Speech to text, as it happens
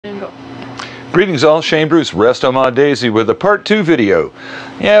go. Greetings all, Shane Bruce, Rest on My Daisy with a part 2 video.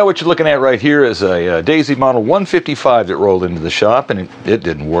 Yeah, what you're looking at right here is a Daisy model 155 that rolled into the shop, and it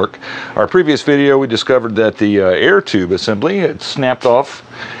didn't work. Our previous video we discovered that the air tube assembly had snapped off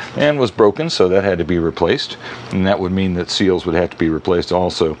and was broken, so that had to be replaced, and that would mean that seals would have to be replaced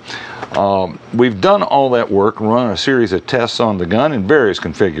also. We've done all that work, run a series of tests on the gun in various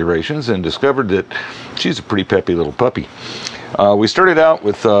configurations, and discovered that she's a pretty peppy little puppy. We started out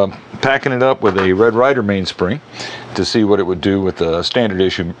with packing it up with a Red Ryder mainspring to see what it would do with the standard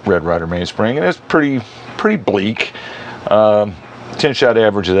issue Red Ryder mainspring, and it's pretty bleak. 10-shot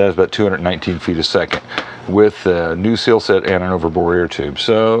average of that is about 219 feet a second with a new seal set and an overbore air tube.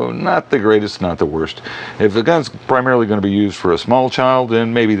 So not the greatest, not the worst. If the gun's primarily going to be used for a small child,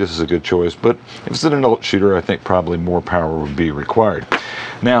 then maybe this is a good choice. But if it's an adult shooter, I think probably more power would be required.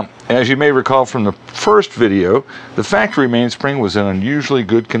 Now, as you may recall from the first video, the factory mainspring was in unusually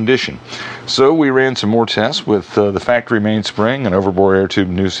good condition. So we ran some more tests with the factory mainspring and overbore air tube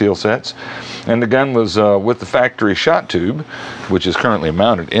new seal sets. And the gun was with the factory shot tube, which is currently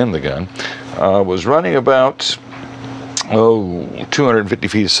mounted in the gun, was running about 250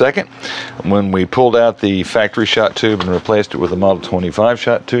 feet a second. When we pulled out the factory shot tube and replaced it with a Model 25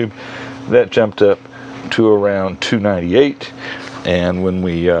 shot tube, that jumped up to around 298. And when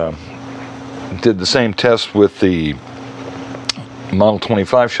we did the same test with the Model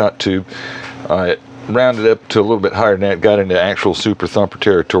 25 shot tube, it rounded up to a little bit higher than that, got into actual super thumper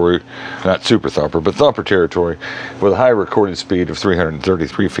territory, not super thumper, but thumper territory, with a high recorded speed of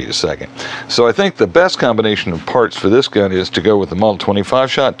 333 feet a second. So I think the best combination of parts for this gun is to go with the Model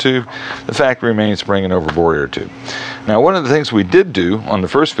 25 shot tube, the factory mainspring, and overbore air tube. Now, one of the things we did do on the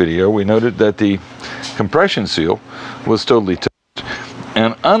first video, we noted that the compression seal was totally toast.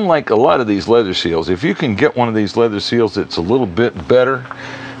 And unlike a lot of these leather seals, if you can get one of these leather seals that's a little bit better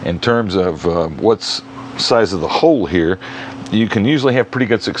in terms of what's size of the hole here, you can usually have pretty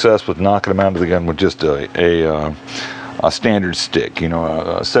good success with knocking them out of the gun with just a standard stick, you know,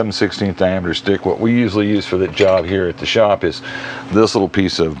 a 7/16 diameter stick. What we usually use for that job here at the shop is this little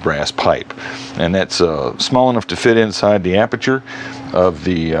piece of brass pipe, and that's small enough to fit inside the aperture of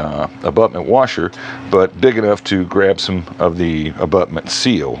the abutment washer, but big enough to grab some of the abutment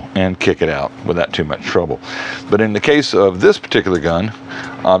seal and kick it out without too much trouble. But in the case of this particular gun,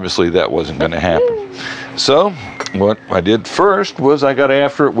 obviously that wasn't going to happen. So what I did first was I got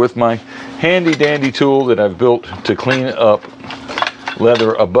after it with my handy dandy tool that I've built to clean up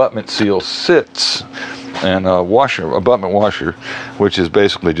leather abutment seal sits, and a washer, abutment washer, which is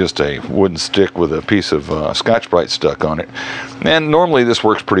basically just a wooden stick with a piece of Scotch-Brite stuck on it. And normally this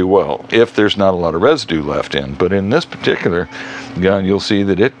works pretty well if there's not a lot of residue left in, but in this particular gun you'll see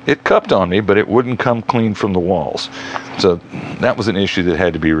that it cupped on me, but it wouldn't come clean from the walls. So that was an issue that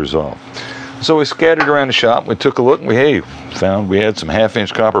had to be resolved. So we scattered around the shop, we took a look, and we found we had some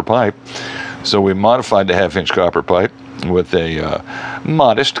 1/2-inch copper pipe. So we modified the 1/2-inch copper pipe with a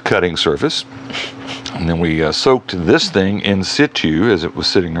modest cutting surface. And then we soaked this thing in situ, as it was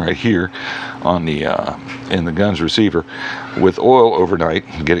sitting right here on the in the gun's receiver, with oil overnight,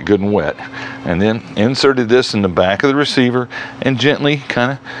 get it good and wet, and then inserted this in the back of the receiver and gently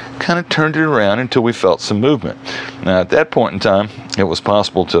kind of turned it around until we felt some movement. Now at that point in time, it was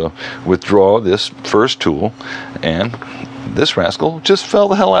possible to withdraw this first tool, and this rascal just fell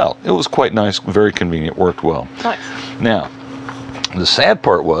the hell out. It was quite nice, very convenient, worked well. Nice. Now, the sad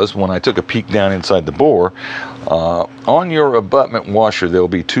part was when I took a peek down inside the bore, on your abutment washer there will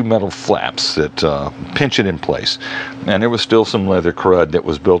be 2 metal flaps that pinch it in place, and there was still some leather crud that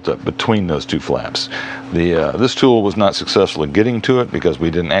was built up between those 2 flaps. This tool was not successful in getting to it because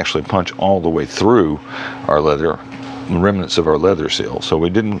we didn't actually punch all the way through our leather, the remnants of our leather seal, so we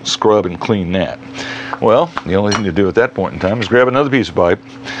didn't scrub and clean that. Well, the only thing to do at that point in time is grab another piece of pipe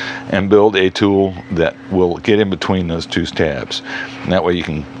and build a tool that will get in between those 2 tabs. And that way you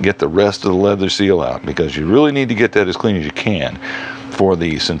can get the rest of the leather seal out, because you really need to get that as clean as you can for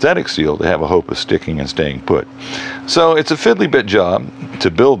the synthetic seal to have a hope of sticking and staying put. So it's a fiddly bit job to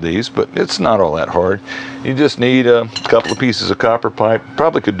build these, but it's not all that hard. You just need a couple of pieces of copper pipe.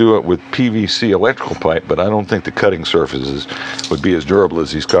 Probably could do it with PVC electrical pipe, but I don't think the cutting surfaces would be as durable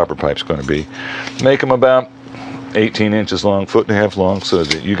as these copper pipes going to be. Make them about 18 inches long, 1.5 feet long, so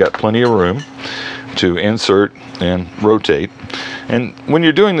that you got plenty of room to insert and rotate. And when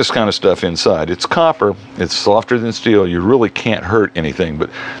you're doing this kind of stuff inside, it's copper, it's softer than steel, you really can't hurt anything, but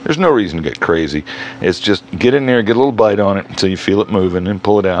there's no reason to get crazy. It's just get in there, get a little bite on it until you feel it moving, and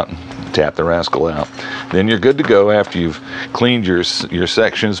pull it out and tap the rascal out. Then you're good to go after you've cleaned your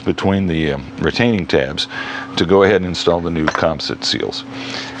sections between the retaining tabs to go ahead and install the new composite seals.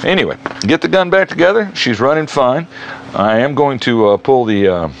 Anyway, get the gun back together. She's running fine. I am going to pull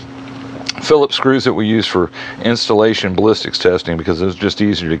the Phillips screws that we use for installation ballistics testing, because it's just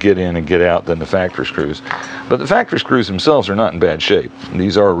easier to get in and get out than the factory screws. But the factory screws themselves are not in bad shape.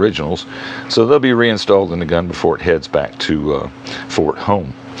 These are originals, so they'll be reinstalled in the gun before it heads back to Fort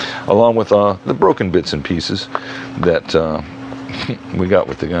Home, along with the broken bits and pieces that we got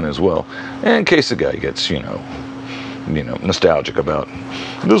with the gun as well, and in case the guy gets, you know, nostalgic about,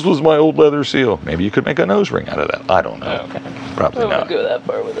 this was my old leather seal. Maybe you could make a nose ring out of that. I don't know. Okay. Probably not. Go that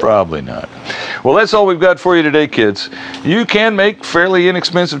far with it. Probably not. Well, that's all we've got for you today, kids. You can make fairly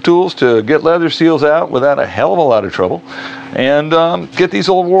inexpensive tools to get leather seals out without a hell of a lot of trouble, and get these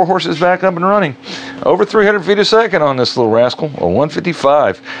old war horses back up and running. Over 300 feet a second on this little rascal, a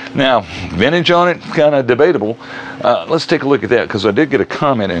 155. Now, vintage on it, kind of debatable. Let's take a look at that, because I did get a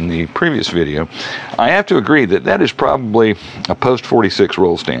comment in the previous video. I have to agree that that is probably a post-46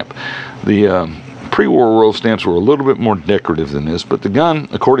 roll stamp. The pre-war roll stamps were a little bit more decorative than this, but the gun,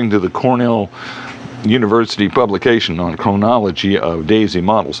 according to the Cornell University publication on chronology of Daisy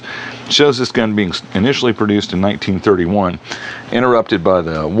models, shows this gun being initially produced in 1931, interrupted by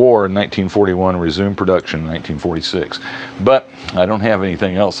the war in 1941, resumed production in 1946. But I don't have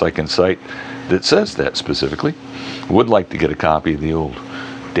anything else I can cite that says that specifically. Would like to get a copy of the old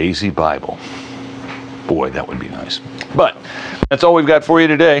Daisy Bible. Boy, that would be nice. But that's all we've got for you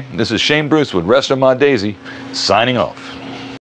today. This is Shane Bruce with Rest of My Daisy, signing off.